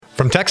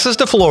From Texas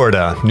to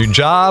Florida, new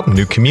job,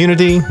 new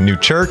community, new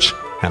church,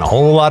 and a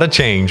whole lot of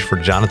change for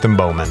Jonathan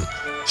Bowman.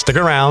 Stick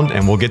around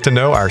and we'll get to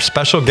know our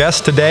special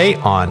guest today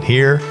on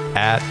Here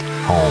at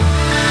Home.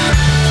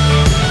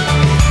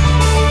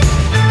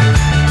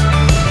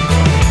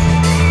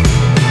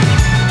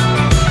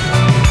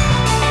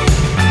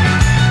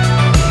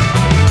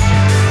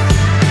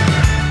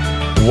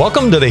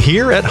 Welcome to the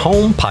Here at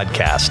Home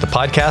podcast, a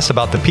podcast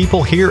about the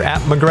people here at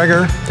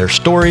McGregor, their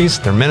stories,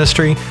 their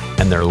ministry,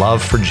 and their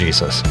love for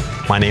Jesus.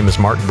 My name is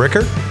Mark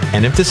Bricker,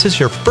 and if this is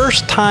your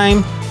first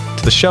time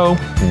to the show,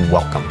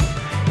 welcome.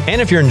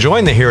 And if you're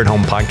enjoying the Here at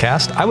Home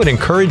podcast, I would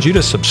encourage you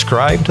to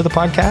subscribe to the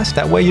podcast.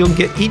 That way you'll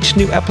get each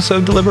new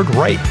episode delivered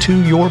right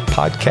to your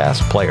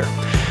podcast player.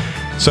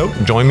 So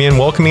join me in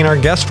welcoming our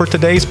guest for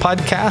today's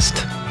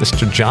podcast,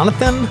 Mr.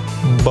 Jonathan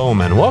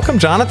Bowman. Welcome,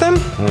 Jonathan.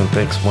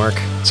 Thanks, Mark.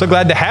 So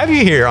glad to have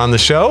you here on the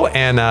show.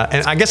 And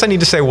I guess I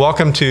need to say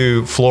welcome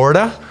to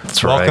Florida.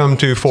 That's right. Welcome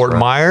to Fort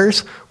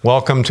Myers.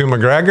 Welcome to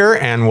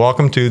McGregor. And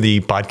welcome to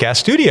the podcast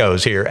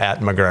studios here at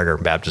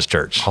McGregor Baptist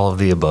Church. All of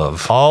the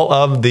above. All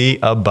of the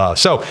above.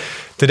 So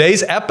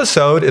today's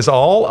episode is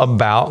all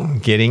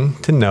about getting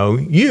to know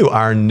you,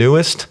 our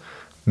newest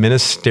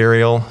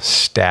ministerial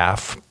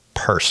staff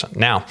person.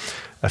 Now,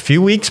 a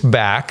few weeks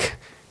back,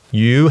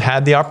 you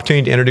had the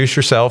opportunity to introduce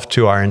yourself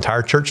to our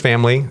entire church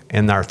family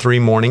in our 3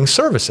 morning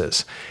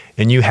services.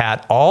 And you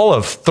had all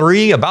of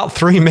about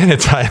 3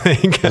 minutes, I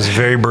think. It was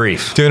very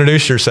brief. To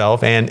introduce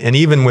yourself. And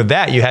even with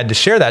that, you had to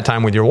share that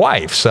time with your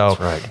wife. So That's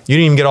right. You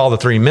didn't even get all the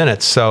 3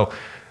 minutes. So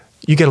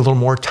you get a little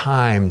more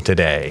time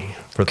today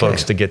for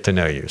folks to get to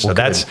know you. So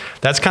that's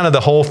kind of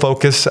the whole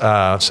focus. So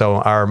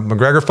our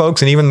McGregor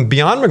folks and even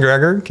beyond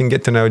McGregor can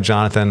get to know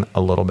Jonathan a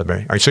little bit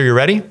better. All right, so you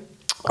ready?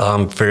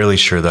 I'm fairly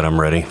sure that I'm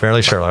ready.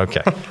 Fairly sure.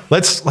 Okay.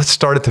 Let's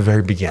start at the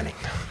very beginning.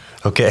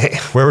 Okay.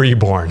 Where were you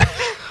born?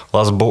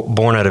 Well, I was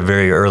born at a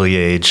very early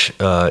age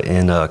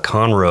in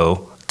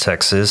Conroe,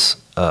 Texas.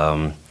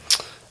 I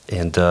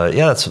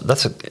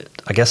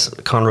guess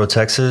Conroe,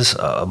 Texas.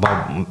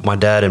 My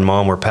dad and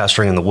mom were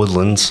pastoring in the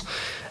Woodlands.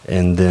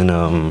 And then...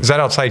 Is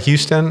that outside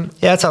Houston?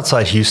 Yeah, it's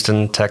outside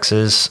Houston,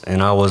 Texas.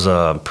 And I was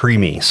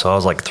preemie, so I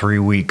was like 3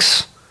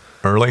 weeks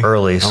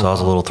early. So I was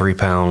a little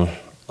 3-pound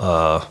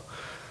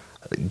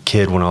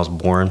kid when I was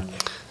born.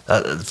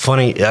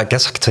 Funny, I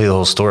guess I could tell you the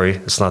whole story.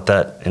 It's not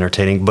that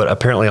entertaining, but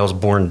apparently I was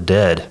born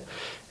dead,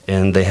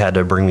 and they had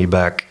to bring me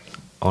back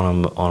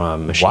on a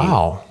machine.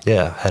 Wow.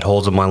 Yeah, had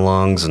holes in my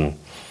lungs, and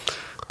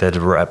they had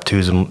to wrap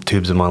tubes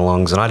in my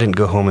lungs, and I didn't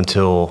go home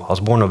until, I was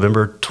born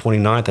November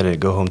 29th, I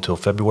didn't go home until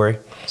February.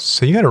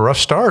 So you had a rough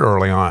start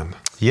early on.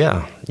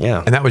 Yeah.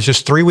 And that was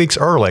just 3 weeks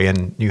early,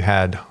 and you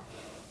had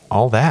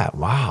all that.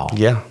 Wow.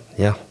 Yeah.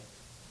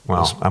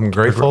 Well, I'm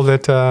grateful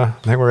that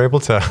they were able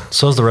to.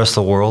 So is the rest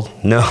of the world.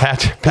 No.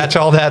 Patch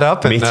all that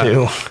up. Me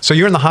too. So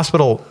you're in the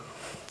hospital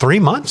 3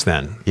 months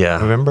then? Yeah.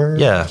 November?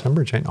 Yeah.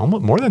 December, January,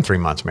 almost more than 3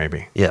 months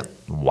maybe. Yeah.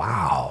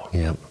 Wow.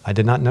 Yeah. I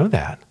did not know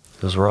that.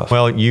 It was rough.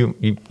 Well,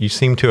 you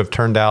seem to have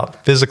turned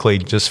out physically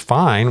just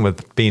fine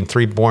with being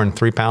born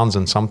 3 pounds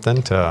and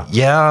something to.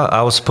 Yeah,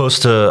 I was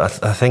supposed to,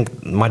 I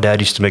think my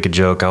dad used to make a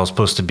joke. I was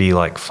supposed to be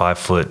like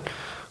 5'4"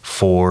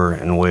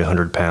 and weigh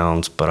 100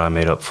 pounds, but I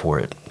made up for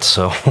it.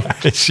 So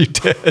Yes, you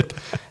did.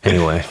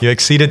 Anyway. You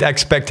exceeded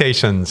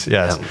expectations.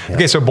 Yes. Yeah.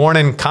 Okay, so born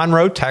in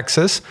Conroe,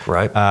 Texas.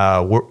 Right.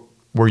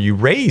 Were you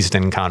raised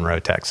in Conroe,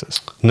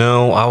 Texas?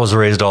 No, I was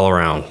raised all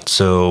around.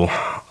 So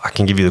I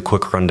can give you the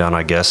quick rundown,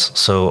 I guess.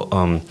 So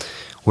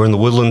we're in the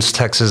Woodlands,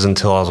 Texas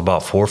until I was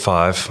about 4 or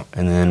 5.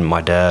 And then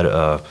my dad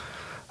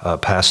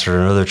pastored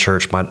another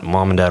church. My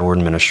mom and dad were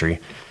in ministry.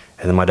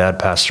 And then my dad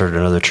pastored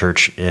another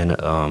church in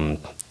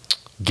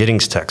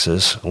Giddings,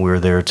 Texas. We were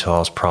there till I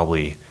was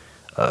probably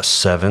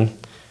 7.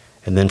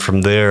 And then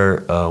from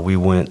there, we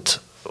went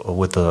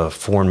with the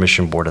Foreign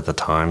Mission Board at the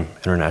time,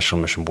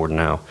 International Mission Board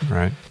now,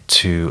 Right.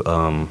 to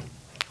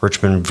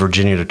Richmond,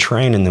 Virginia to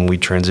train. And then we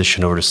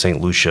transitioned over to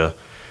St. Lucia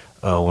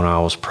when I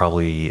was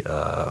probably,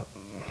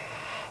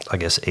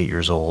 8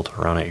 years old.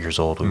 Around 8 years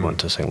old, we went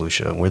to St.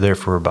 Lucia. And we're there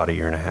for about a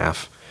year and a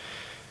half.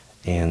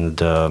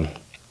 And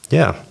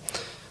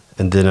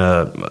And then,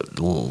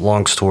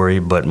 long story,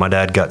 but my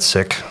dad got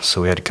sick,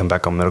 so we had to come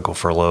back on medical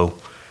furlough.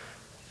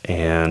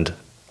 And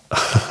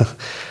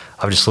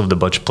I've just lived a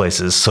bunch of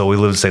places. So we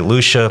lived in St.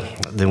 Lucia,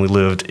 then we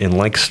lived in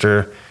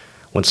Lancaster,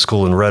 went to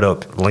school in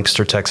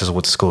Lancaster, Texas,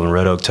 went to school in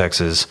Red Oak,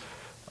 Texas.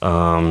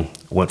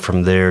 Went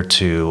from there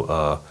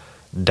to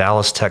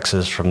Dallas,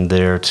 Texas, from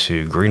there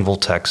to Greenville,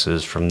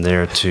 Texas, from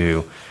there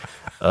to,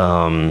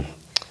 from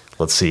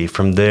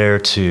there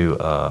to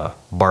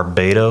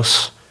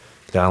Barbados.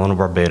 The island of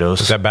Barbados.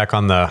 Is that back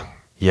on the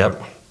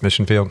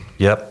mission field?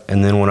 Yep.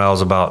 And then when I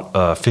was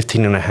about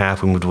 15 and a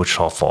half, we moved to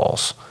Wichita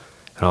Falls.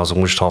 And I was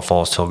in Wichita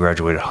Falls till I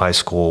graduated high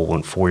school,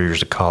 went 4 years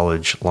to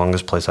college.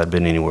 Longest place I'd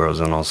been anywhere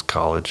was when I was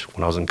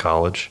in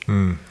college.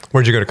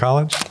 Where'd you go to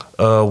college?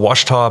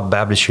 Ouachita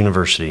Baptist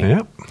University.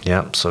 Yep.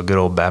 Yep. So good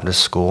old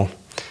Baptist school.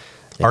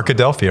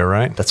 Arkadelphia,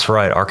 right? That's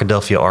right.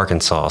 Arkadelphia,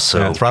 Arkansas. So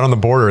yeah, it's right on the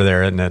border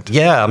there, isn't it?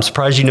 Yeah. I'm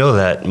surprised you know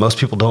that. Most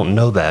people don't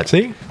know that.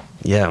 See?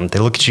 Yeah, they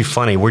look at you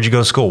funny. Where'd you go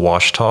to school?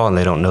 Ouachita, and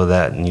they don't know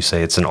that. And you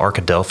say it's in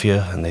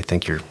Arkadelphia, and they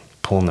think you're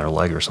pulling their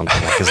leg or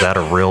something. Like, is that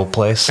a real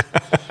place?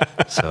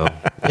 So,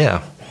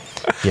 yeah.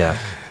 Yeah,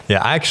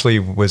 I actually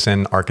was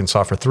in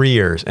Arkansas for 3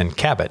 years in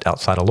Cabot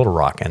outside of Little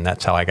Rock, and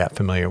that's how I got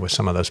familiar with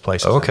some of those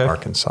places in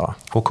Arkansas.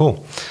 Well,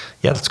 cool.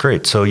 Yeah, that's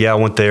great. So, yeah, I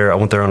went there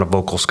on a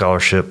vocal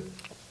scholarship.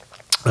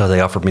 They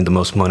offered me the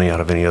most money out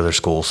of any other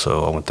school,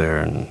 so I went there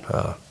and,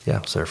 I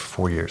was there for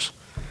 4 years.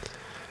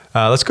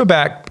 Let's go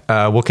back.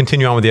 We'll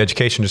continue on with the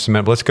education in just a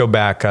minute, but let's go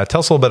back. Tell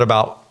us a little bit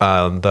about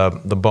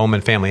the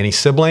Bowman family. Any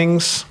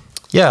siblings?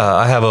 Yeah,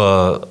 I have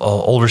a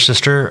older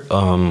sister,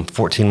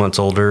 14 months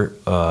older,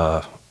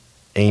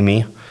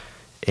 Amy,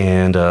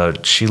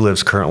 and she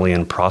lives currently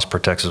in Prosper,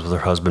 Texas with her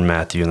husband,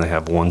 Matthew, and they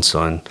have one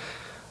son.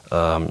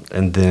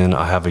 And then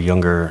I have a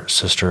younger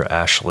sister,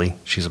 Ashley.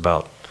 She's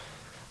about,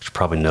 you should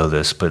probably know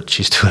this, but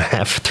she's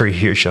 2.5, 3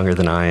 years younger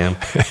than I am.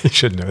 You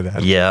should know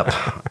that.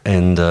 Yeah.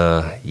 And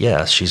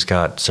she's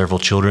got several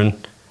children,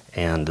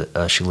 and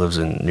she lives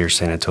near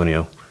San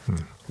Antonio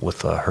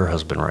with her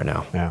husband right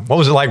now. Yeah. What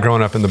was it like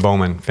growing up in the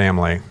Bowman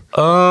family?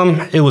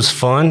 It was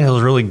fun. It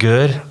was really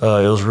good. It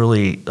was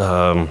really...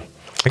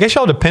 I guess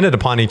y'all depended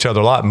upon each other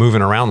a lot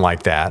moving around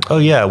like that. Oh,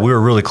 yeah. We were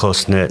really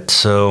close-knit.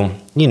 So,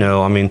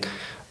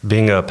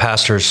 being a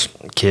pastor's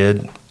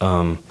kid,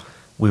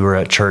 we were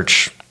at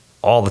church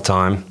all the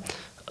time.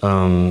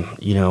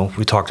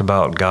 We talked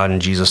about God and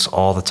Jesus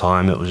all the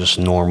time. It was just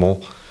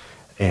normal.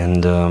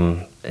 And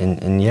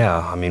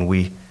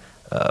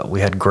we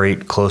had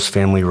great close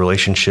family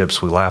relationships.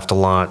 We laughed a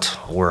lot.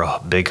 We're a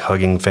big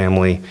hugging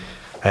family.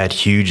 I had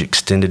huge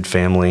extended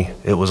family.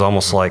 It was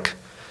almost like,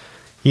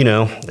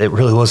 it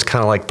really was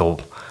kind of like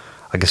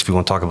I guess if you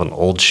want to talk about an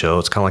old show,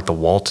 it's kind of like the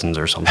Waltons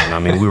or something. I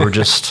mean,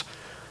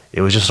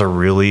 it was just a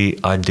really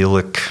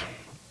idyllic,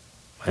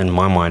 in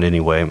my mind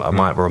anyway. I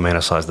might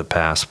romanticize the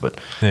past,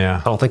 but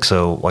I don't think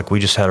so. Like, we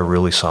just had a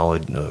really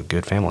solid,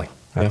 good family.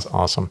 That's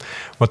awesome.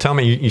 Well, tell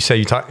me, you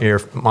say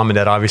your mom and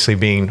dad obviously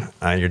being,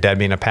 your dad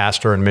being a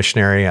pastor and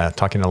missionary,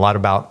 talking a lot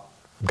about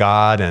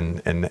God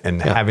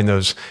and having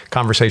those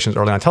conversations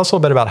early on. Tell us a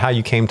little bit about how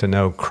you came to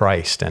know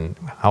Christ and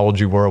how old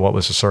you were, what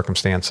was the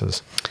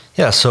circumstances?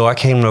 Yeah, so I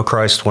came to know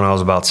Christ when I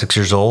was about 6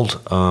 years old.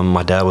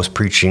 My dad was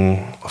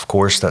preaching, of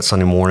course, that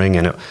Sunday morning,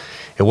 and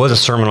it was a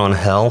sermon on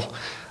hell,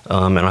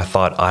 and I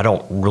thought, I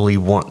don't really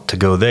want to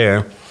go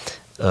there.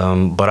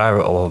 But I,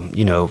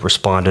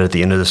 responded at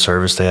the end of the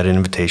service. They had an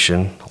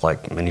invitation,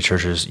 like many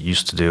churches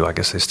used to do. I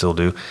guess they still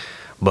do.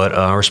 But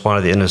I responded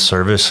at the end of the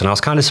service, and I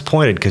was kind of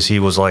disappointed because he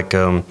was like,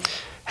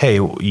 hey,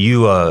 we're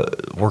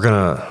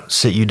going to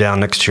sit you down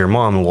next to your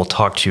mom, and we'll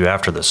talk to you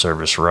after the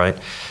service, right?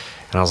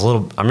 And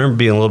I remember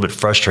being a little bit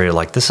frustrated,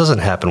 like, this doesn't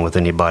happen with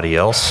anybody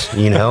else,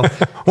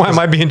 Why am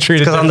I being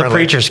treated differently? Because I'm the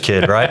preacher's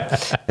kid,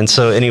 right? And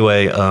so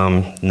anyway,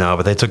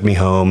 but they took me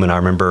home, and I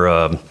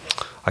remember...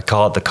 I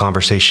call it the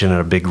conversation in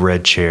a big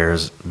red chair. It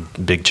was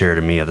a big chair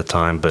to me at the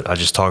time, but I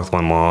just talked with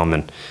my mom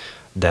and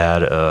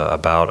dad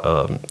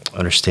about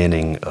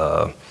understanding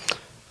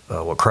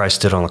what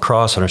Christ did on the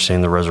cross,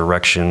 understanding the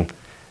resurrection.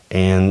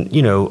 And,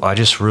 I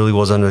just really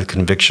was under the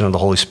conviction of the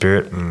Holy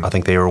Spirit. I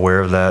think they were aware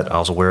of that. I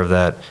was aware of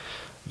that.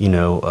 They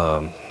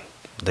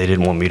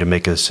didn't want me to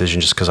make a decision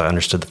just because I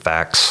understood the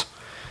facts,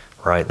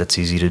 right? That's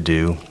easy to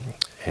do.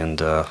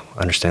 And I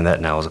understand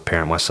that now as a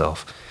parent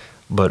myself.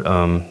 But,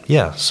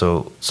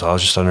 so I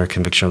was just under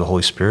conviction of the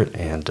Holy Spirit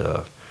and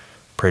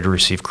prayed to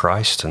receive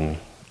Christ, and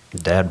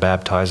Dad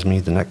baptized me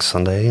the next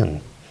Sunday,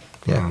 and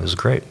it was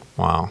great.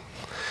 Wow.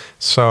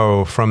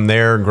 So from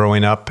there,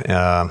 growing up,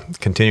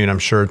 continuing, I'm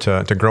sure,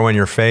 to grow in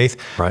your faith.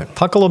 Right.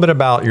 Talk a little bit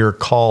about your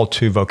call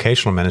to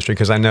vocational ministry,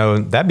 because I know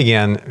that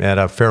began at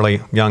a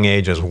fairly young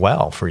age as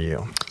well for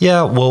you.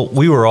 Yeah, well,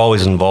 we were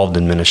always involved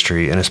in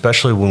ministry, and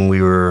especially when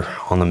we were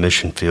on the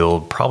mission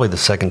field, probably the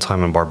second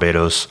time in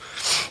Barbados.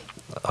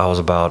 I was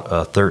about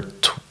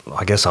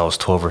I guess I was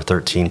 12 or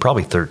 13,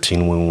 probably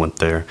 13 when we went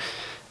there.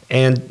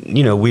 And,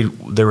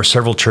 there were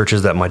several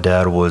churches that my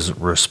dad was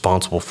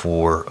responsible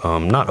for,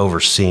 not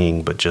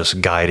overseeing, but just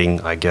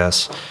guiding, I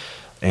guess,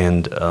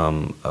 and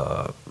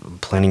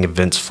planning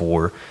events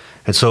for.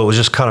 And so it was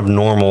just kind of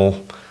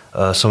normal.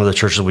 Some of the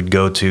churches we'd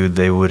go to,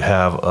 they would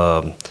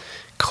have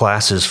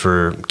classes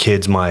for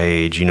kids my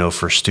age,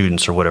 for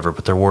students or whatever,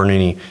 but there weren't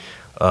any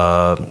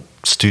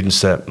students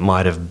that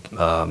might have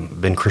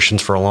been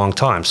Christians for a long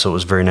time. So it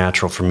was very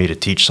natural for me to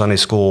teach Sunday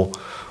school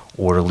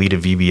or to lead a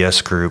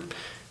VBS group.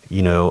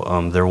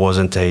 There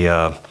wasn't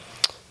it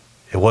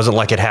wasn't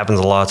like it happens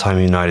a lot of time in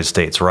the United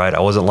States, right? I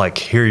wasn't like,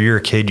 here you're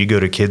a kid, you go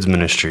to kids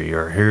ministry,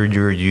 or here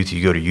you're a youth,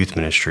 you go to youth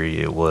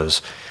ministry. It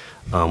was,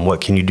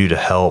 what can you do to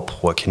help?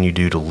 What can you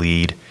do to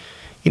lead?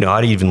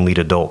 I'd even lead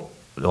adult.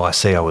 Well, I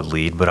say I would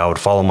lead, but I would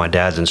follow my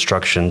dad's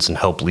instructions and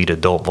help lead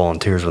adult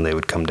volunteers when they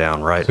would come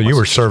down, right? So you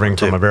were serving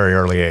from a very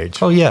early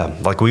age. Oh, yeah.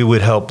 Like, we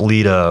would help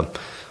lead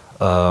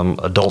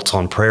adults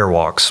on prayer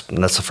walks.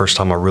 And that's the first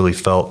time I really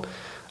felt,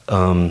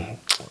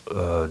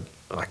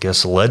 I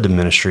guess, led to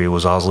ministry. I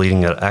was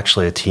leading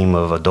actually a team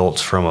of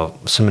adults from a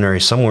seminary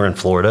somewhere in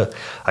Florida.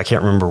 I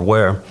can't remember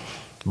where.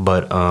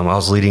 But I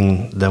was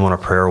leading them on a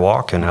prayer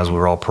walk, and as we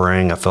were all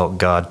praying, I felt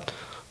God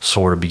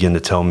sort of begin to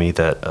tell me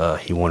that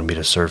He wanted me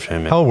to serve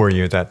Him. How old were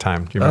you at that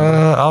time? Do you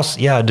remember?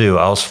 I do.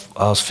 I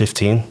was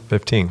 15.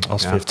 15. I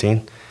was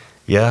 15.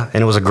 Yeah,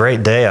 and it was a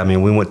great day. I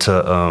mean, we went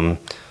to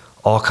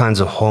all kinds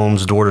of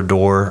homes, door to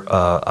door.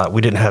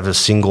 We didn't have a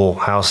single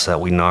house that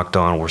we knocked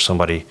on where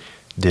somebody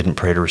didn't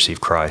pray to receive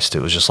Christ.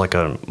 It was just like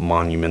a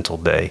monumental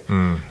day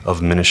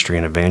of ministry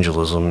and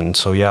evangelism. And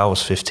so, I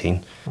was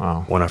 15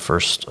 when I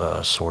first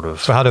sort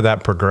of... So how did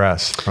that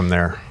progress from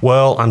there?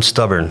 Well, I'm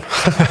stubborn.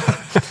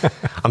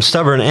 I'm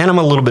stubborn, and I'm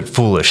a little bit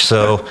foolish.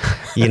 So,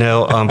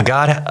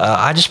 God,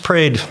 I just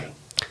prayed...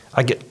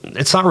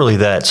 It's not really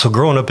that. So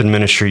growing up in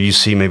ministry, you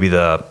see maybe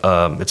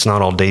it's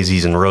not all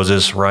daisies and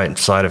roses, right,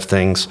 side of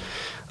things.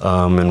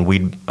 And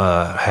we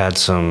had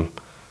some...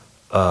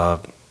 I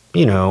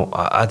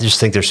just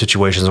think there's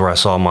situations where I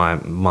saw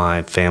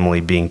my family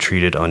being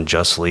treated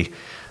unjustly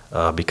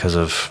because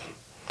of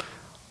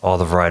all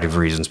the variety of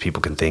reasons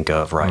people can think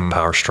of, right?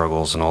 Power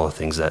struggles and all the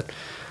things that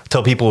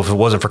tell people if it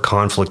wasn't for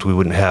conflict, we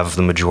wouldn't have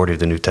the majority of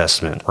the New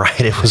Testament,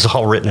 right? It was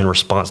all written in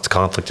response to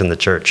conflict in the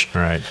church.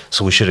 Right.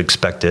 So we should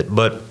expect it.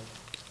 But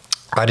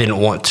I didn't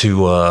want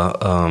to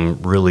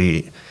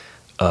really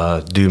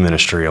do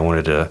ministry. I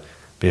wanted to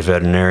be a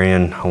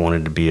veterinarian. I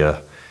wanted to be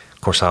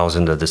of course, I was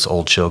into this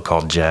old show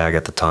called Jag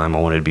at the time. I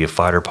wanted to be a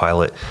fighter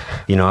pilot.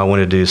 I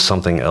wanted to do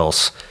something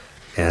else.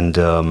 And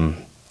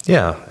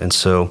and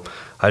so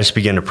I just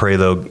began to pray,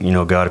 though,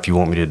 God, if you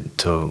want me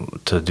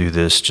to do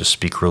this, just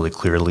speak really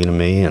clearly to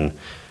me. And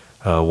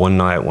one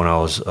night when I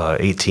was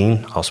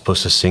 18, I was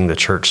supposed to sing the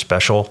church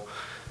special.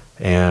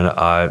 And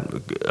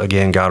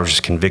God was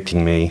just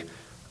convicting me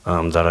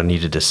that I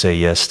needed to say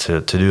yes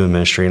to do a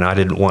ministry. And I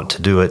didn't want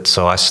to do it,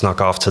 so I snuck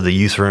off to the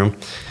youth room.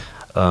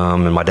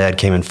 And my dad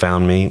came and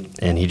found me,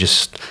 and he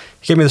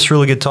gave me this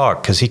really good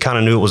talk because he kind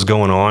of knew what was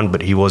going on,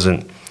 but he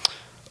wasn't.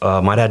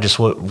 My dad just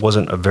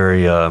wasn't a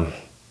very, if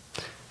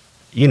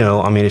you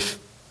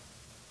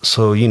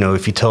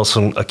tell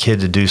a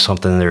kid to do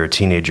something, they're a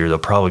teenager, they'll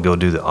probably go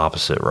do the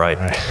opposite,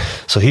 right?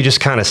 So he just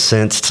kind of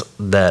sensed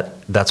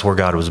that that's where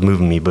God was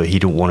moving me, but he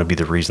didn't want to be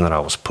the reason that I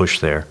was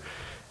pushed there,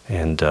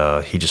 and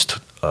he just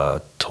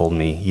told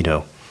me,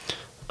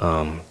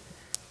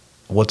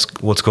 what's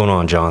going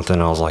on, Jonathan?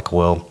 I was like,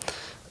 well.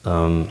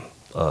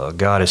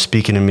 God is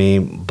speaking to me,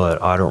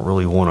 but I don't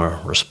really want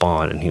to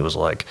respond. And he was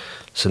like,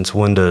 since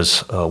when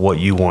does what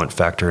you want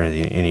factor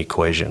into any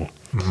equation?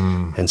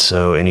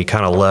 Mm-hmm. And he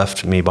kind of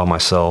left me by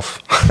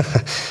myself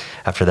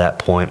after that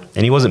point.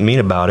 And he wasn't mean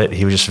about it.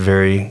 He was just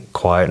very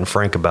quiet and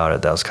frank about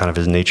it. That was kind of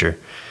his nature.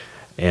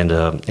 And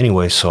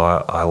so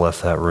I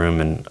left that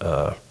room, and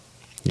I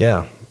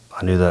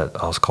knew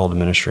that I was called to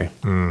ministry.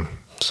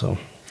 So,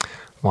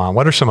 wow.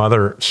 What are some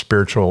other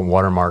spiritual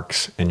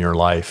watermarks in your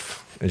life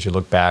as you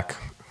look back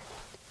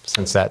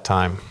since that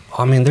time?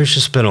 I mean, there's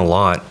just been a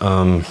lot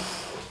of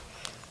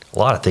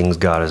things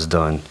God has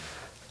done.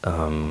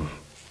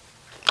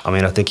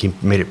 I think He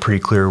made it pretty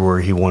clear where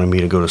He wanted me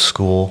to go to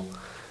school.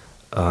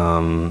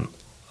 Of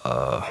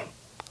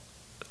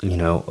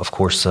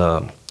course,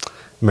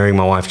 marrying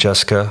my wife,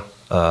 Jessica,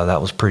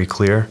 that was pretty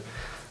clear.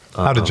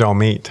 How did y'all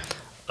meet?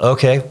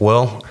 Okay,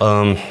 well,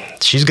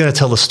 she's going to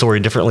tell the story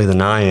differently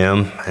than I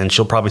am, and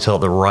she'll probably tell it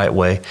the right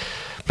way.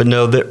 But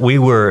no,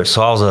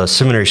 so I was a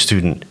seminary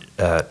student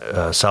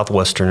at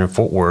Southwestern in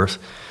Fort Worth,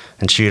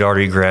 and she had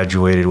already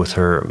graduated with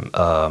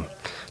her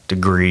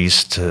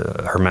degrees to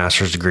her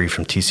master's degree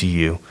from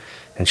TCU,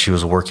 and she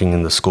was working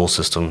in the school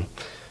system.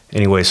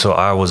 Anyway, so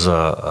I was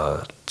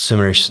a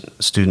seminary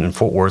student in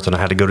Fort Worth, and I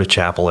had to go to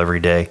chapel every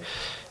day.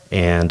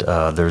 And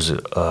there's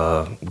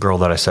a girl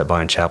that I sat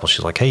by in chapel.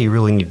 She's like, hey, you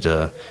really need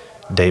to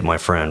date my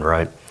friend,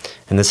 right?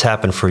 And this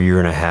happened for a year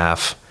and a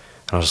half.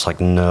 And I was just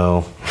like,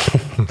 no,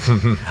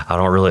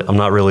 I'm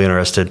not really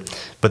interested.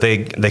 But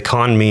they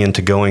conned me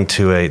into going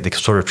they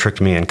sort of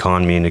tricked me and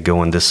conned me into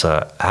going this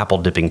apple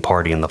dipping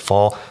party in the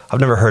fall.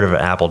 I've never heard of an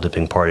apple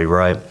dipping party,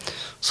 right?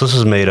 So this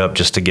was made up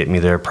just to get me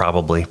there,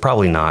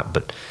 probably not.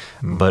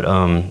 But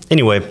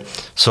anyway,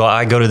 so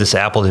I go to this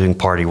apple dipping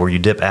party where you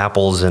dip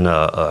apples in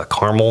a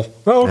caramel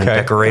and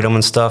decorate them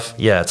and stuff.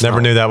 Yeah,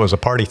 knew that was a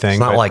party thing. It's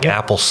not like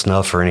apple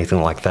snuff or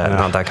anything like that.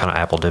 Not that kind of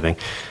apple dipping.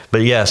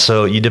 But yeah,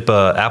 so you dip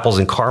apples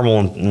in caramel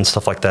and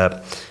stuff like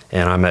that.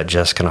 And I met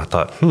Jessica, and I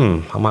thought,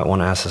 I might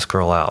want to ask this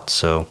girl out.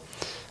 So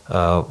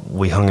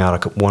we hung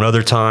out one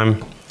other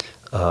time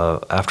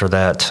after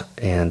that,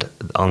 and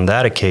on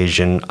that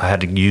occasion, I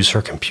had to use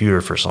her computer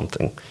for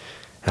something.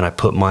 And I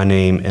put my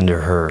name into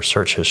her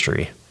search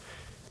history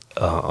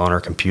on her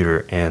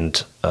computer,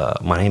 and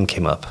my name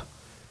came up,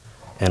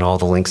 and all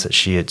the links that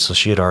she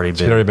had already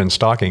been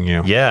stalking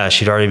you. Yeah,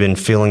 she'd already been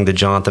feeling the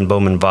Jonathan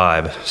Bowman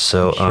vibe.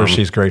 So I'm sure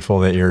she's grateful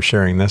that you're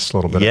sharing this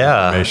little bit of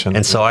information.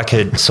 And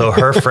so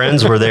her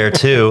friends were there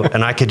too,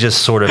 and I could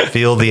just sort of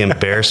feel the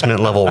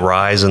embarrassment level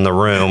rise in the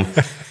room.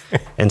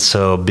 And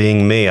so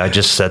being me, I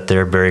just sat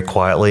there very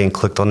quietly and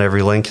clicked on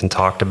every link and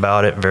talked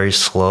about it very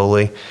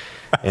slowly.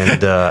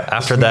 And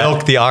after that,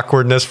 milk the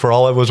awkwardness for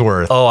all it was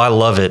worth. oh, I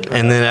love it.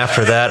 And then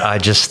after that, I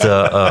just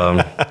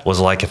was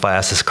like, if I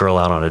ask this girl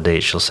out on a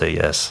date, she'll say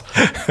yes.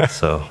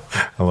 So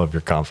I love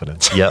your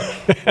confidence. yep.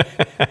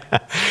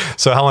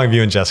 So how long have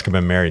you and Jessica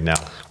been married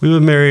now? We were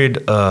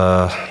married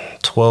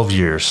 12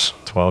 years.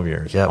 12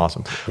 years. Yep.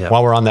 Awesome. Yep.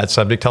 While we're on that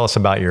subject, tell us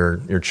about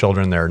your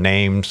children, their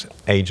names,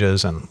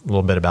 ages, and a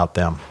little bit about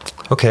them.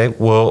 Okay.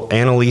 Well,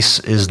 Annalise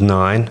is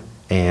 9.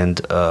 And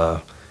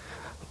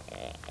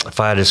if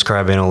I had to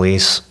describe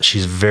Annalise,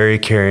 she's very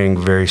caring,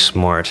 very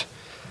smart,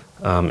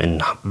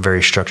 and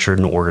very structured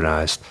and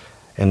organized.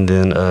 And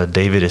then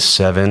David is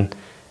 7.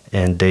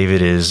 And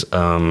David is,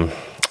 I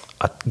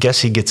guess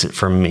he gets it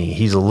from me.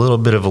 He's a little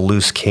bit of a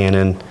loose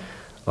cannon,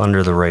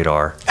 under the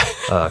radar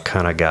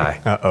kind of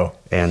guy. Uh-oh.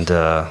 And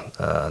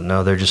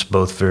no, they're just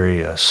both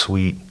very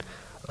sweet.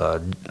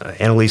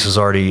 Annalise has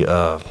already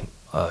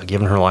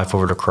given her life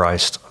over to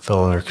Christ,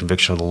 fell under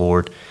conviction of the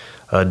Lord.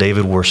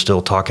 David, we're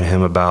still talking to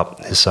him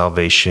about his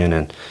salvation,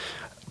 and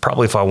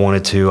probably if I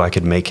wanted to, I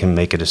could make him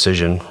make a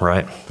decision,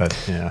 right?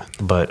 But yeah.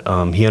 But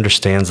he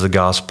understands the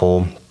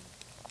gospel.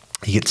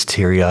 He gets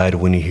teary-eyed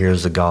when he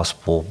hears the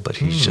gospel, but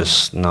he's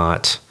just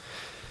not,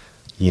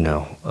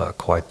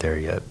 quite there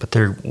yet. But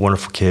they're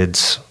wonderful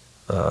kids,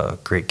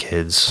 great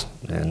kids,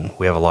 and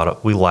we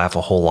laugh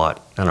a whole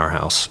lot in our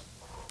house.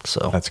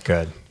 So That's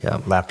good. Yeah.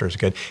 Laughter is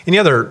good. Any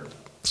other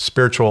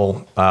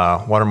spiritual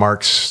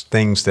watermarks,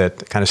 things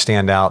that kind of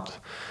stand out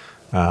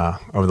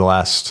over the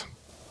last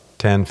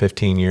 10,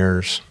 15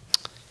 years?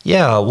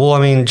 Yeah, well, I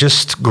mean,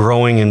 just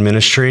growing in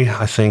ministry.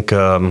 I think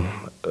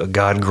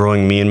God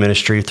growing me in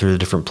ministry through the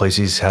different places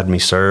He's had me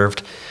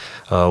served.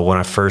 When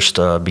I first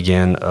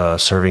began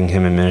serving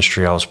Him in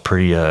ministry, I was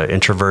pretty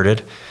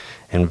introverted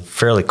and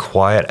fairly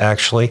quiet,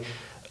 actually.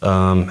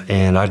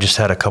 And I just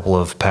had a couple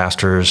of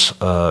pastors,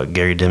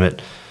 Gary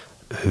Dimmitt,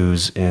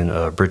 who's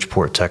in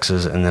Bridgeport,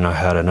 Texas, and then I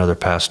had another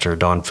pastor,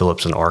 Don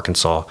Phillips, in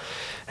Arkansas.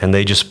 And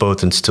they just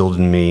both instilled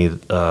in me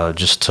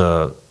just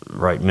to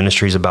write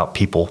ministries about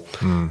people,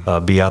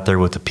 be out there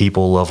with the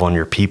people, love on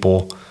your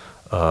people.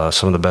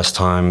 Some of the best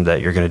time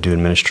that you're going to do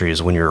in ministry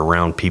is when you're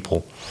around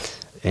people.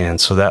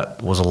 And so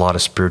that was a lot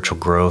of spiritual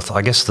growth.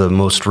 I guess the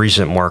most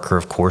recent marker,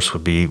 of course,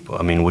 would be,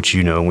 which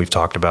and we've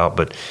talked about,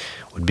 but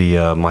would be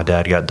my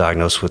dad got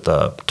diagnosed with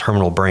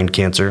terminal brain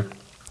cancer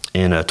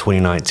in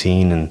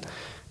 2019, and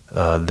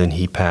then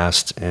he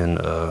passed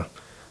on,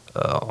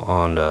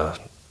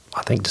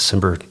 I think,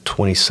 December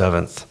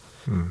 27th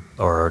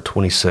or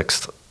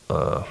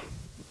 26th,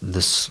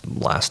 this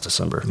last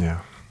December. Yeah.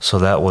 So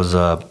that was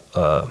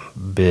a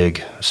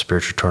big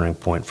spiritual turning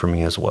point for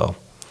me as well.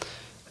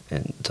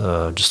 And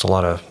just a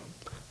lot of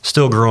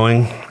still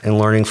growing and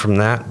learning from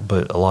that,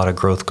 but a lot of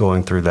growth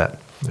going through that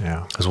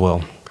as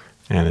well.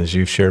 And as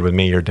you've shared with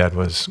me, your dad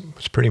was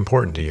pretty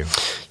important to you.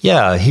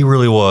 Yeah, he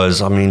really was.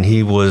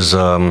 He was,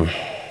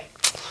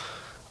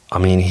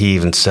 he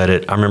even said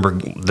it. I remember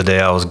the day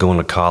I was going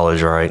to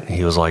college, right?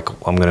 He was like,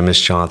 I'm going to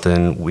miss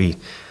Jonathan.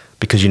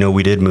 Because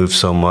we did move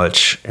so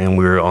much and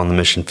we were on the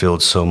mission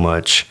field so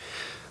much,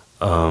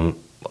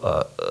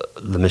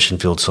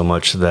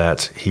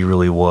 that he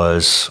really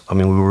was,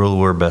 we really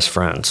were best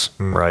friends,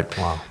 right?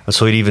 Wow. And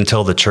so he'd even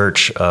tell the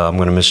church, I'm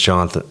going to miss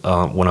Jonathan.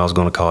 When I was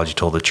going to college, he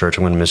told the church,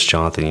 I'm going to miss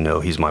Jonathan,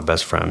 he's my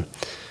best friend.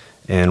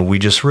 And we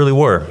just really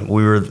were.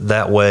 We were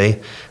that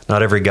way.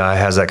 Not every guy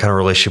has that kind of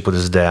relationship with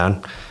his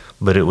dad,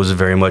 but it was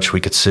very much we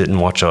could sit and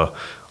watch a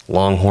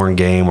Longhorn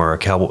game or a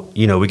Cowboy,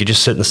 we could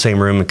just sit in the same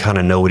room and kind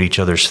of know what each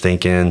other's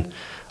thinking.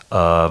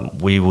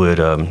 We would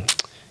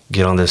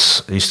get on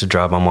this, I used to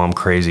drive my mom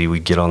crazy.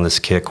 We'd get on this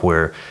kick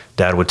where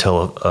Dad would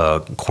tell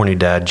a corny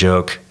dad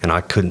joke and I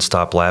couldn't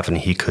stop laughing.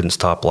 He couldn't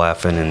stop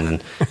laughing. And then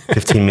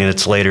 15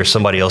 minutes later,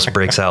 somebody else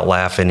breaks out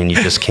laughing and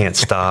you just can't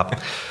stop.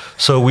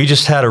 So we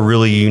just had a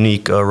really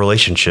unique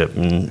relationship.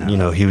 And,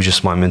 he was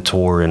just my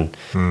mentor and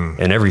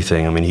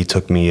everything. He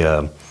took me, he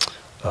really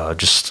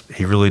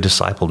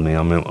discipled me.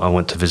 I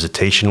went to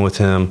visitation with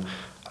him.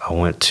 I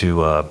went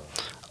to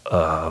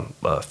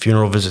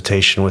funeral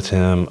visitation with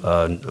him,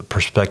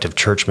 prospective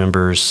church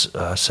members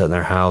sat in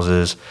their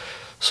houses.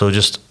 So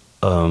just,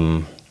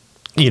 and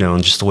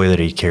just the way that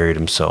he carried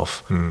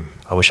himself.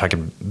 I wish I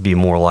could be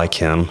more like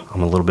him.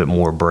 I'm a little bit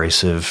more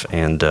abrasive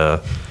and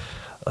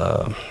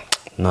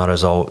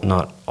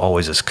not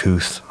always as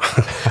couth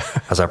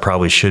as I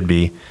probably should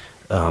be.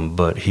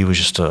 But he was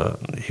just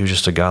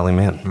a godly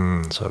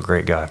man. So a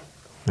great guy.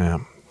 Yeah.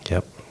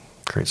 Yep.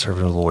 Great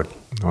servant of the Lord.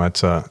 Well,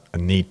 that's a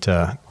neat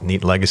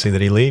legacy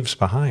that he leaves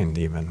behind,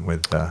 even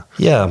with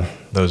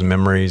those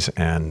memories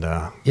and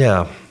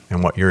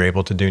what you're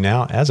able to do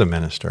now as a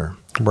minister.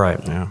 Right.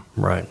 Yeah.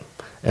 Right.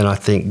 And I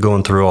think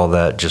going through all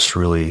that just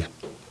really,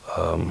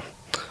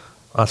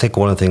 I think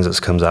one of the things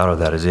that comes out of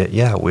that is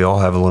we all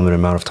have a limited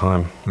amount of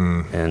time,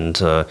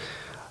 and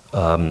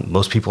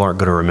most people aren't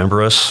going to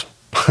remember us.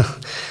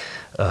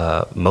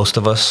 Most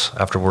of us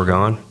after we're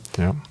gone.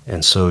 Yeah.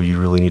 And so you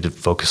really need to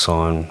focus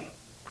on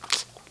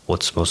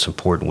what's most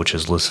important, which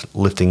is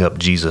lifting up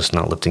Jesus,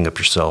 not lifting up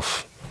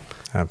yourself.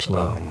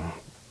 Absolutely.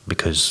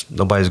 Because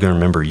nobody's going to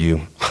remember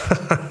you.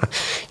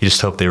 You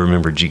just hope they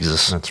remember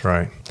Jesus. That's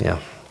right. Yeah.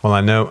 Well,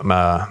 I know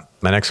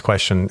my next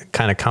question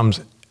kind of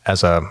comes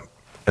as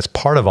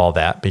part of all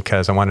that,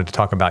 because I wanted to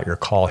talk about your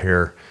call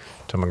here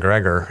to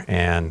McGregor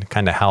and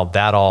kind of how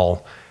that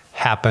all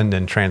happened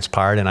and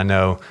transpired. And I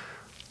know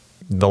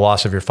the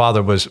loss of your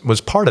father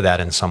was part of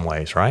that in some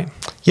ways, right?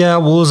 Yeah,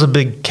 well, it was a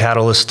big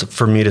catalyst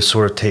for me to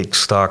sort of take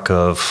stock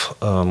of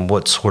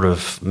what sort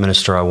of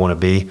minister I want to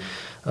be.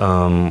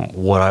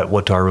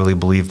 What do I really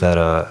believe that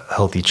a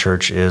healthy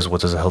church is?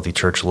 What does a healthy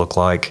church look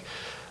like?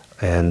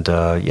 And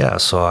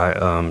so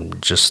I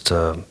just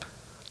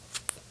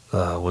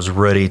was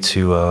ready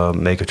to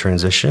make a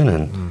transition,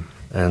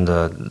 and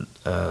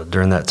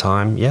during that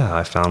time,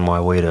 I found my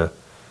way to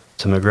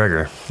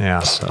McGregor.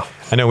 Yeah. So.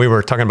 I know we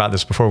were talking about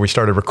this before we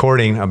started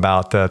recording,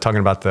 about talking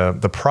about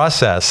the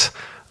process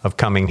of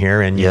coming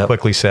here, and you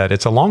quickly said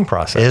it's a long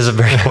process. It is a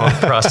very long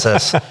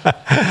process.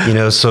 I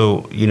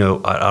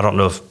don't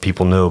know if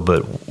people know,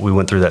 but we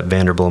went through that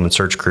Vanderbloemen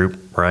search group,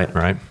 right?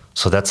 Right.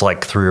 So that's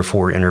like 3 or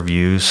 4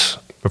 interviews.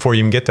 Before you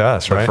even get to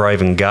us, right? Before I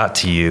even got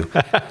to you.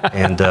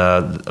 And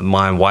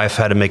my wife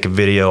had to make a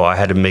video. I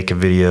had to make a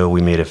video.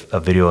 We made a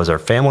video as our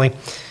family.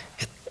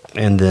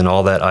 And then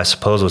all that, I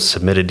suppose, was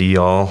submitted to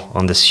y'all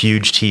on this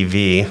huge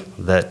TV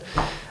that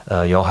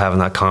y'all have in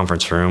that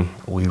conference room.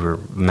 We were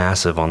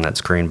massive on that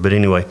screen. But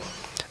anyway,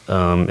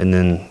 and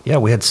then,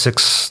 we had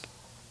 6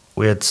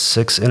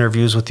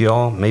 interviews with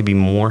y'all, maybe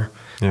more.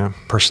 Yeah.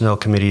 Personnel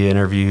committee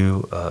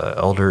interview,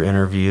 elder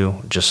interview,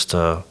 just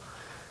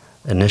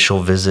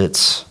initial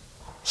visits.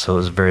 So it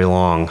was very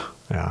long.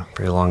 Yeah.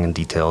 Very long and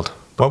detailed.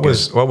 What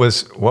was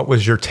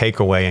your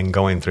takeaway in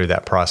going through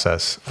that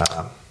process?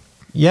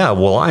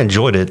 Well, I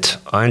enjoyed it.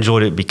 I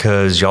enjoyed it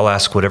because y'all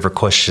asked whatever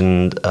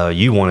question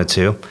you wanted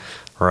to,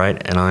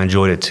 right? And I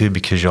enjoyed it too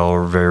because y'all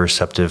were very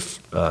receptive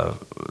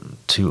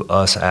to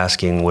us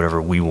asking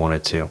whatever we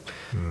wanted to.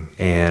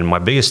 And my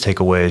biggest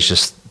takeaway is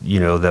just,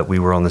 that we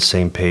were on the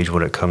same page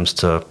when it comes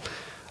to,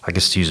 I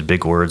guess to use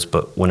big words,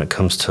 but when it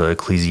comes to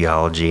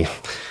ecclesiology,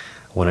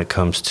 when it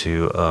comes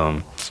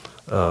to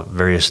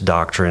various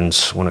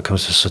doctrines, when it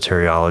comes to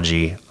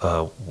soteriology,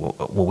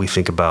 what we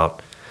think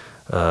about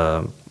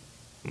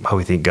how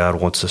we think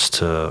God wants us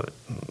to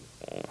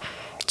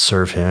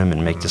serve Him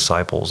and make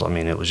disciples. I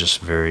mean, it was just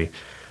very,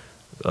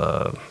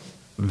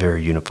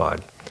 very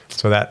unified.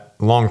 So that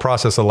long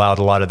process allowed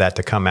a lot of that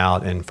to come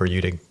out, and for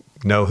you to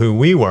know who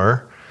we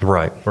were,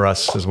 right? For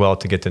us as well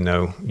to get to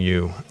know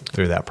you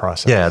through that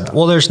process. Yeah.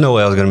 Well, there's no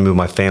way I was going to move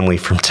my family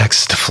from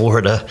Texas to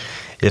Florida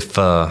if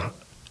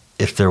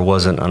there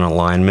wasn't an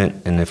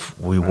alignment and if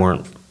we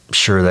weren't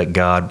sure that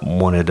God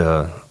wanted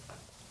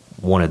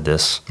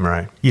this.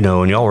 Right.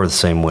 And y'all were the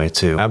same way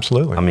too.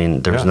 Absolutely. I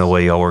mean, there was no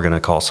way y'all were going to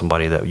call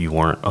somebody that you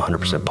weren't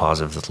 100%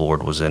 positive that the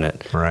Lord was in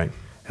it. Right.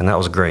 And that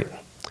was great.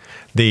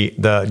 The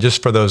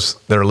just for those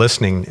that are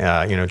listening,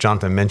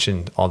 Jonathan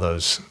mentioned all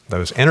those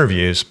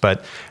interviews,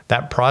 but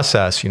that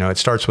process, it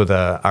starts with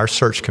our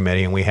search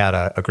committee, and we had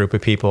a group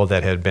of people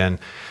that had been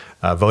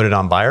voted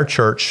on by our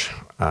church,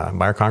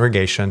 by our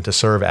congregation, to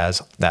serve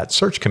as that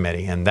search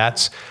committee. And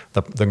that's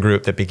the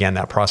group that began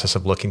that process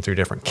of looking through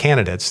different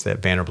candidates that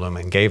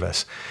Vanderbloemen gave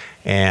us.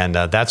 And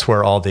that's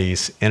where all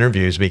these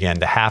interviews began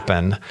to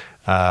happen.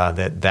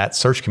 That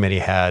search committee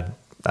had,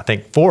 I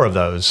think, 4 of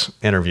those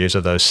interviews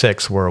of those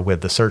 6 were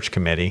with the search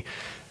committee,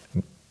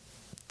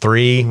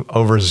 3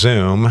 over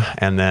Zoom,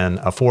 and then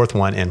a 4th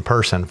one in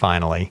person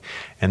finally.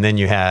 And then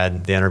you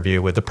had the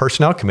interview with the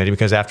personnel committee,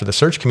 because after the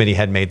search committee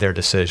had made their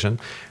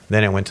decision,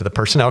 then it went to the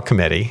personnel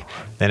committee.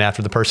 Then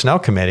after the personnel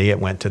committee, it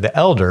went to the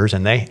elders,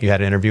 and you had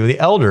an interview with the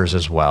elders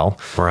as well.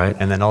 Right.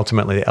 And then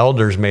ultimately the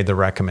elders made the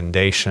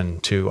recommendation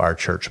to our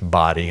church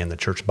body, and the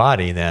church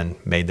body then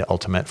made the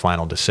ultimate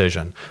final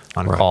decision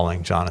on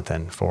calling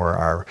Jonathan for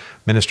our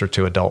minister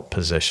to adult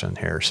position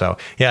here. So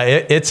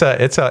it's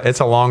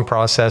a long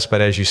process,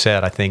 but as you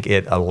said, I think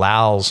it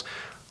allows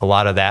a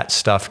lot of that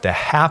stuff to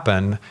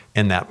happen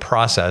in that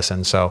process.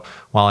 And so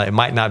while it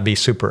might not be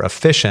super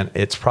efficient,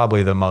 it's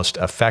probably the most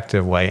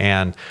effective way,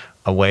 and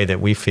a way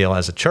that we feel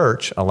as a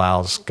church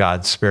allows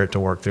God's Spirit to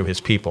work through His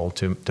people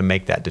to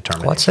make that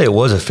determination. Well, I'd say it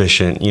was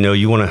efficient.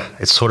 You want to,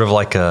 it's sort of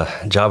like a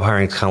job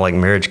hiring, kind of like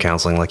marriage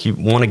counseling. Like you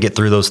want to get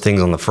through those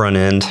things on the front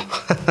end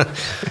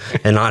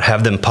and not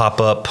have them pop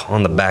up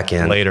on the back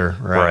end. Later,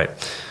 right.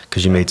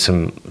 Because you made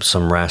some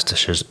rash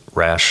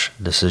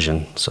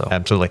decision. So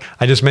absolutely.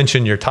 I just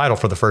mentioned your title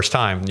for the first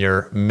time.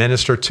 You're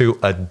minister to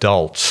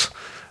adults.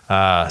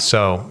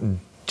 So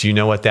do you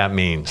know what that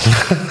means?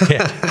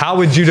 How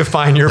would you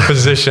define your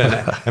position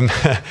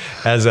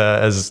as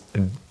a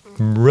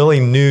really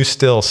new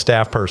still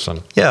staff person?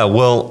 Yeah.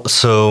 Well,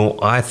 so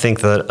I think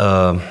that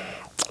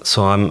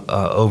I'm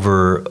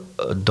over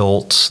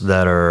adults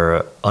that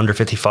are under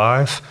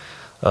 55,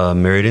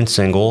 married and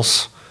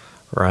singles,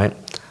 right?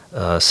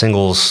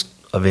 Singles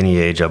of any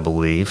age, I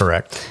believe.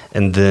 Correct.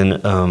 And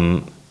then,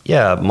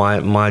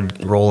 my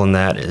role in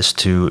that is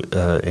to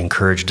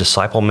encourage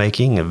disciple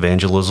making,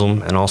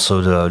 evangelism, and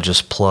also to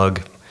just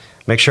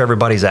make sure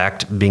everybody's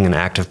being an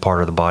active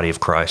part of the body of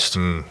Christ.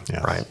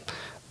 Yes. Right.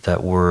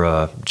 That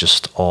we're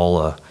just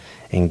all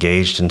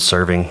engaged in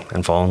serving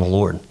and following the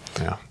Lord.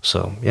 Yeah.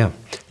 So, yeah.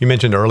 You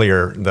mentioned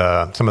earlier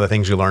some of the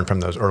things you learned from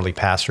those early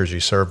pastors you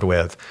served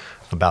with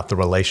about the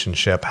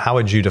relationship. How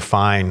would you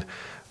define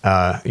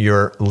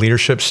your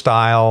leadership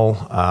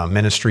style,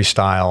 ministry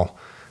style,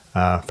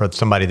 for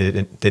somebody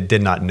that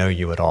did not know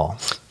you at all?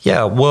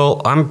 Yeah,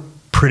 well, I'm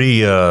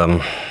pretty, I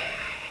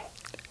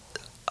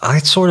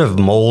sort of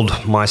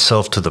mold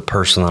myself to the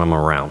person that I'm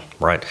around,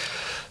 right?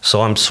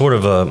 So I'm sort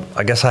of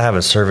I guess I have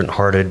a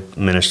servant-hearted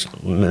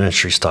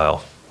ministry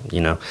style,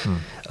 you know.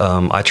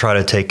 I try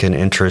to take an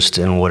interest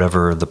in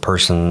whatever the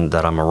person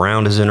that I'm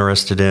around is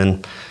interested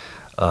in.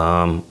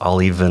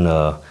 I'll even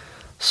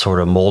sort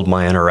of mold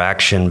my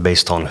interaction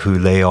based on who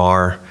they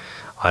are.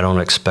 I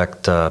don't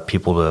expect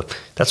people to.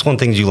 That's one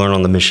thing you learn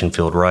on the mission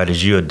field, right?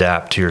 Is you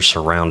adapt to your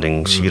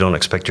surroundings. You don't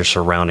expect your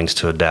surroundings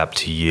to adapt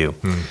to you,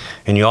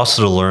 and you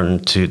also learn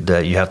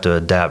that you have to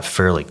adapt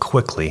fairly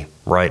quickly,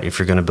 right? If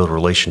you're going to build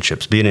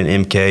relationships. Being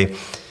an MK,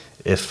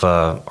 if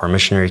our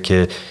missionary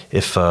kid,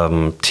 if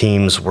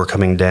teams were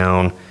coming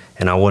down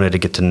and I wanted to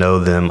get to know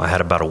them, I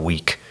had about a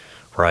week,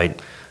 right,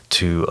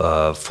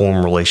 to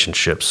form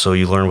relationships. So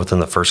you learn within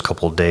the first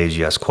couple of days.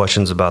 You ask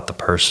questions about the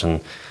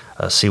person.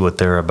 See what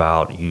they're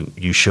about.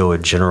 You show a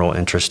general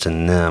interest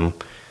in them,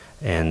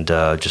 and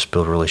just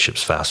build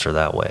relationships faster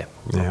that way.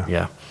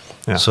 Yeah.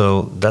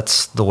 So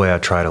that's the way I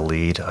try to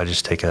lead. I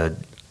just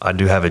I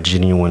do have a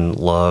genuine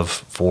love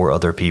for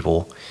other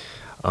people,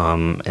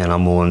 and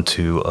I'm willing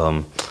to.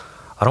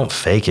 I don't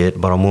fake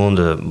it, but I'm willing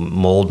to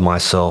mold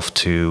myself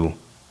to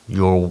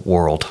your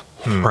world,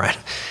 right?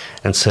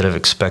 Instead of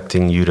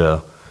expecting you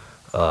to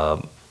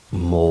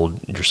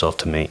mold yourself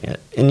to me.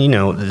 And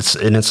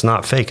it's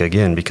not fake,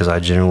 again, because I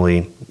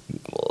generally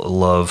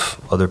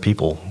love other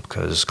people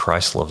because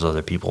Christ loves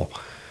other people.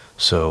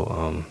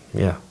 So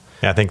yeah,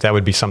 I think that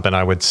would be something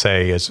I would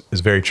say is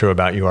very true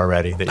about you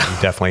already, that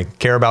you definitely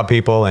care about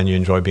people and you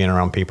enjoy being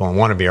around people and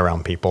want to be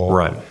around people.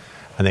 Right.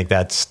 I think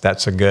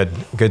that's a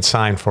good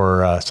sign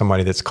for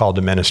somebody that's called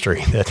to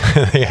ministry, that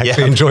they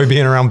actually enjoy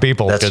being around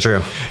people. That's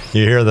true.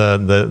 You hear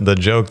the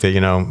joke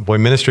that, boy,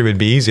 ministry would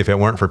be easy if it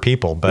weren't for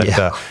people. But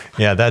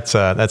that's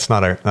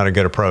not a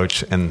good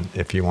approach. And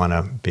if you want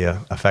to be an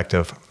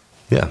effective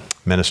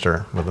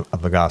minister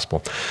of the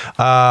gospel.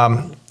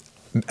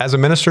 As a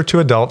minister to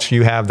adults,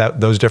 you have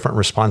those different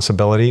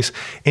responsibilities.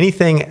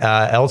 Anything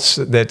else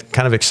that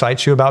kind of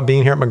excites you about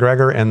being here at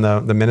McGregor and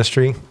the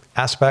ministry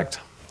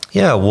aspect?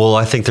 Yeah, well,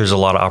 I think there's a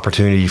lot of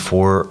opportunity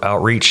for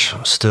outreach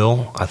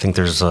still. I think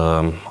there's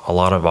a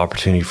lot of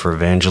opportunity for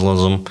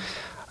evangelism.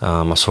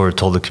 I sort of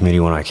told the committee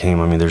when I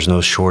came, there's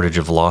no shortage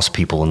of lost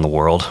people in the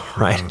world,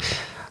 right?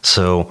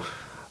 So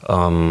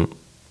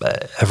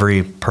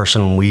every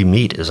person we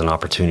meet is an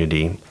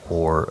opportunity.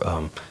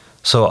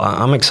 So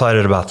I'm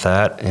excited about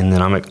that. And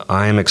then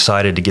I am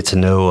excited to get to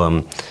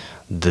know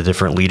the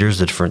different leaders,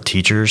 the different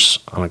teachers.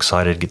 I'm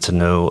excited to get to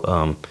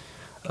know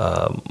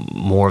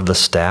more of the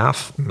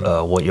staff,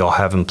 what y'all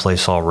have in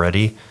place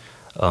already,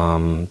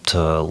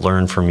 to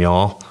learn from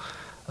y'all.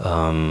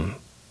 I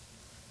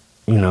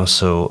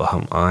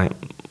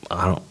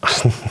don't.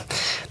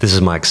 This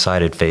is my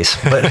excited face,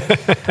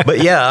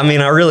 but yeah,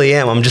 I really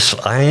am. I'm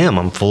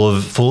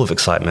full of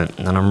excitement,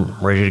 and I'm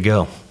ready to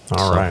go.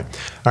 All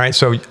right.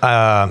 So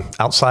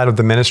outside of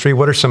the ministry,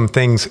 what are some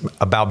things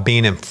about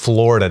being in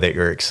Florida that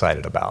you're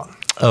excited about?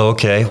 Oh,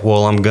 okay.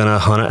 Well, I'm gonna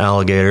hunt an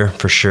alligator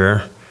for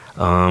sure.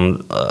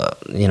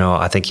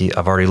 I think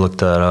I've already looked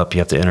that up. You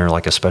have to enter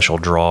like a special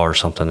draw or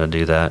something to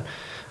do that,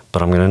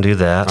 but I'm going to do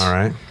that. All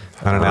right.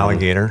 On an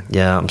alligator.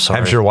 Yeah, I'm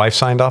sorry. Has your wife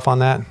signed off on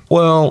that?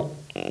 Well,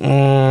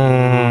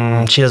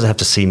 she doesn't have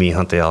to see me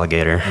hunt the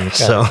alligator. Okay.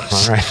 So,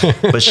 all right.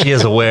 But she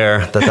is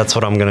aware that that's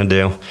what I'm going to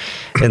do.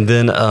 And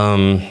then,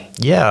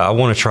 I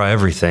want to try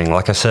everything.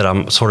 Like I said,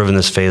 I'm sort of in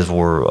this phase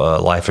where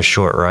life is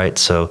short, right?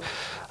 So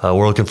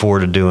we're looking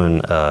forward to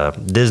doing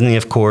Disney,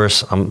 of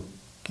course.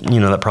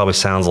 That probably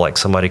sounds like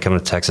somebody coming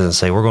to Texas and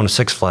say, we're going to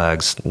Six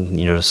Flags,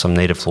 to some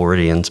native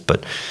Floridians.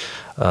 But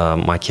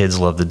my kids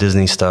love the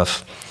Disney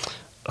stuff.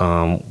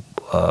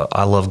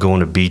 I love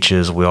going to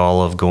beaches. We all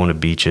love going to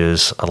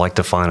beaches. I'd like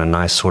to find a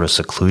nice sort of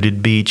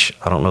secluded beach.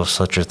 I don't know if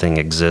such a thing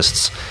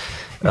exists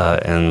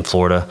in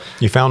Florida.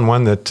 You found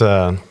one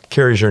that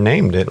carries your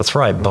name, did it? That's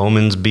right.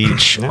 Bowman's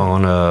Beach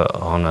on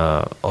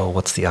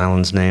what's the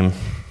island's name?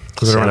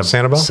 Is it on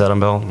Sanibel?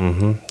 Sanibel.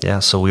 Mm-hmm. Yeah,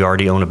 so we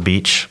already own a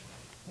beach.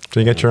 So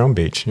you got your own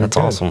beach. That's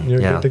awesome. You're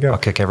good to go. I'll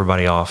kick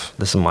everybody off.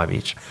 This is my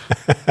beach.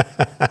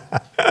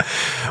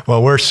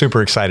 Well, we're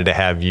super excited to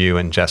have you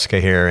and Jessica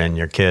here and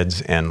your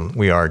kids, and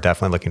we are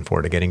definitely looking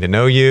forward to getting to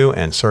know you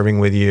and serving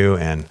with you.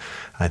 And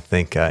I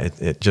think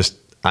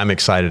I'm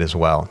excited as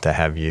well to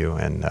have you,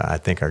 and I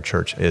think our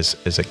church is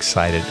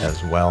excited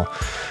as well.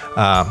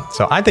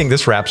 So I think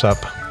this wraps up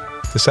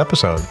this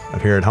episode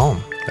of Here at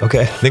Home.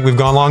 Okay. I think we've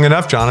gone long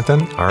enough,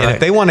 Jonathan. All right. And if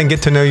they want to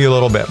get to know you a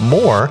little bit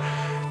more,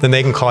 then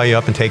they can call you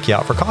up and take you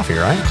out for coffee,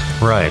 right?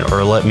 Right.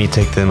 Or let me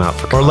take them out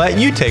for coffee. Or let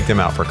you take them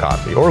out for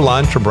coffee or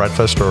lunch or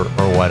breakfast or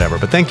whatever.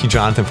 But thank you,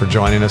 Jonathan, for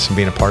joining us and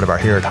being a part of our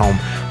Here at Home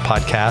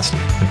podcast.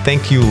 And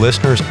thank you,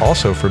 listeners,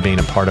 also for being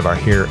a part of our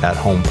Here at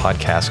Home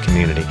podcast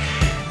community.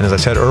 And as I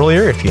said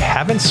earlier, if you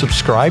haven't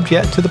subscribed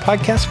yet to the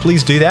podcast,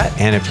 please do that.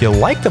 And if you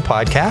like the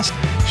podcast,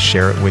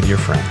 share it with your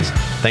friends.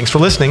 Thanks for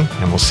listening,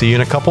 and we'll see you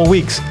in a couple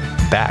weeks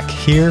back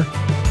here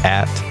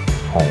at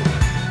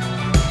home.